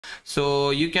So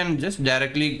you can just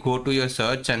directly go to your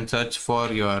search and search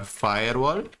for your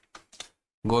firewall.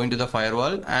 Go into the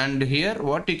firewall, and here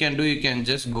what you can do, you can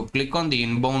just go click on the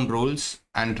inbound rules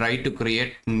and try to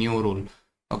create new rule.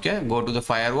 Okay, go to the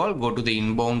firewall, go to the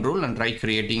inbound rule and try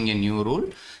creating a new rule.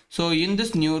 So in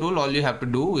this new rule, all you have to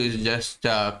do is just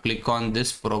click on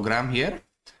this program here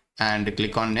and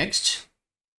click on next.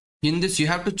 In this you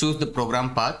have to choose the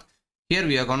program path. Here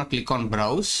we are going to click on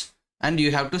browse, and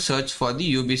you have to search for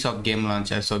the Ubisoft game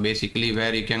launcher. So basically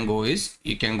where you can go is,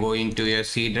 you can go into your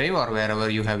C drive or wherever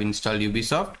you have installed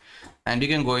Ubisoft, and you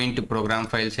can go into program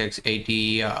files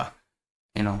x86,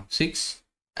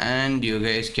 and you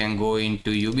guys can go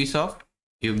into Ubisoft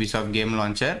game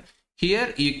launcher.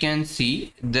 Here you can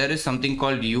see there is something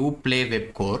called Uplay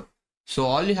Web Core. So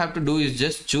all you have to do is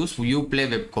just choose Uplay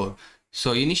Web Core.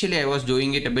 So initially I was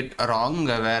doing it a bit wrong,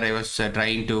 where I was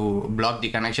trying to block the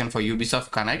connection for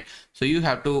Ubisoft Connect. So you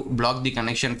have to block the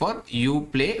connection for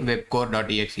Uplay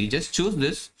webcore.exe. Just choose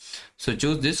this. So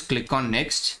choose this, click on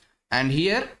next, and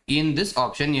here in this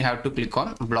option you have to click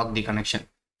on block the connection.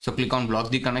 So click on block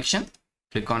the connection,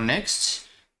 click on next.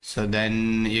 So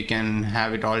then you can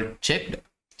have it all checked.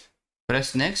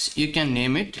 Press next. You can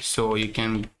name it, so you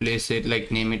can place it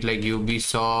like, name it like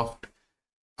Ubisoft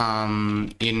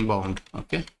inbound.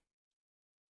 Okay,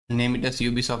 name it as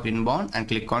Ubisoft inbound and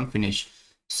click on finish.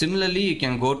 Similarly, you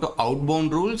can go to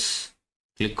outbound rules,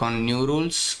 click on new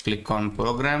rules, click on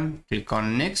program, click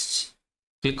on next,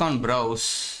 click on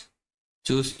browse,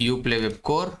 choose Uplay Web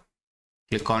Core,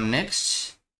 click on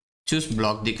next, choose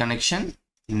block the connection,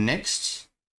 next,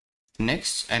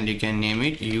 and you can name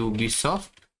it Ubisoft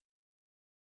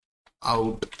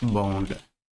outbound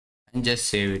and just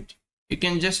save it. You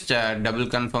can just double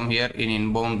confirm here in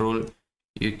inbound rule.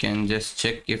 You can just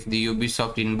check if the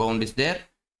Ubisoft inbound is there,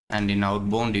 and in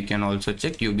outbound you can also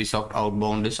check Ubisoft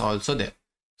outbound is also there.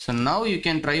 So now you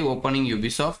can try opening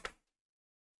Ubisoft.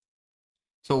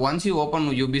 So once you open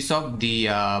Ubisoft, the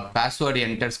password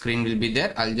enter screen will be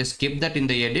there. I'll just skip that in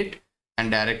the edit and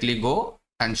directly go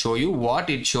and show you what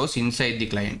it shows inside the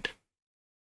client.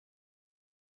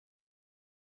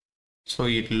 So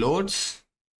it loads.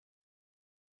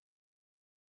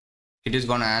 It is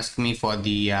going to ask me for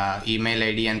the email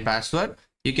ID and password.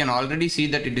 You can already see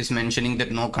that it is mentioning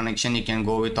that no connection, you can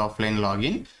go with offline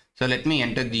login. So let me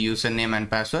enter the username and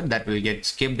password. That will get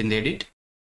skipped in the edit.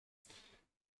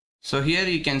 So here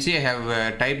you can see I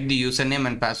have typed the username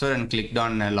and password and clicked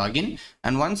on login.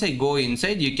 And once I go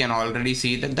inside, you can already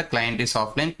see that the client is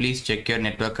offline. Please check your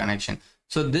network connection.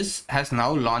 So this has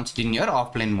now launched in your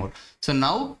offline mode. So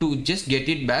now to just get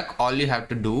it back, all you have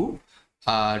to do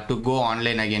to go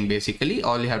online again, basically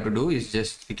all you have to do is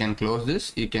just, you can close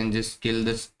this, you can just kill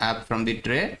this app from the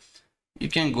tray. You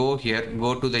can go here,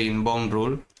 go to the inbound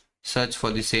rule, search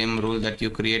for the same rule that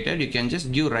you created. You can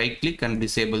just give right click and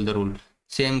disable the rule.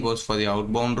 Same goes for the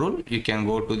outbound rule. You can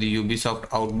go to the Ubisoft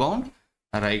outbound,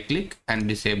 right click and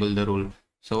disable the rule.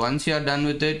 So once you are done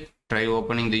with it, try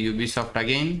opening the Ubisoft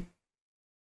again.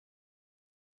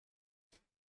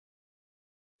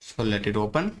 So let it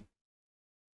open.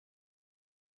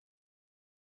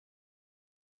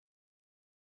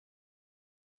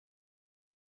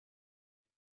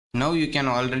 Now you can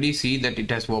already see that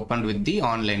it has opened with the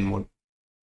online mode.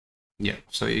 Yeah,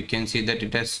 so you can see that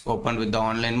it has opened with the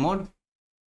online mode,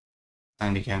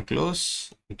 and you can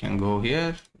close. You can go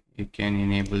here, you can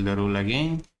enable the rule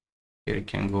again. Here you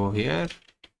can go here,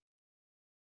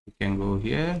 you can go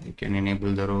here, you can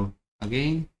enable the rule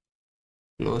again,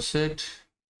 close it,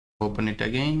 open it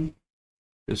again.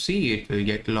 You see it will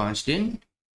get launched in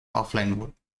offline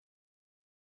mode.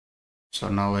 So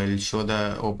now I'll show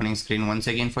the opening screen once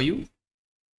again for you.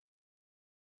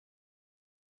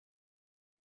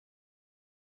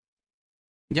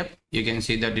 Yep, you can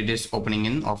see that it is opening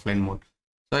in offline mode.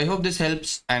 So I hope this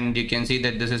helps, and you can see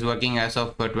that this is working as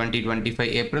of 2025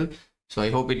 April. So I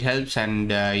hope it helps,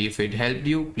 and if it helped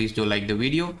you, please do like the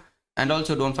video, and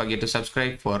also don't forget to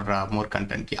subscribe for more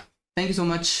content. Yeah, thank you so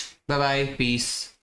much. Bye bye, peace.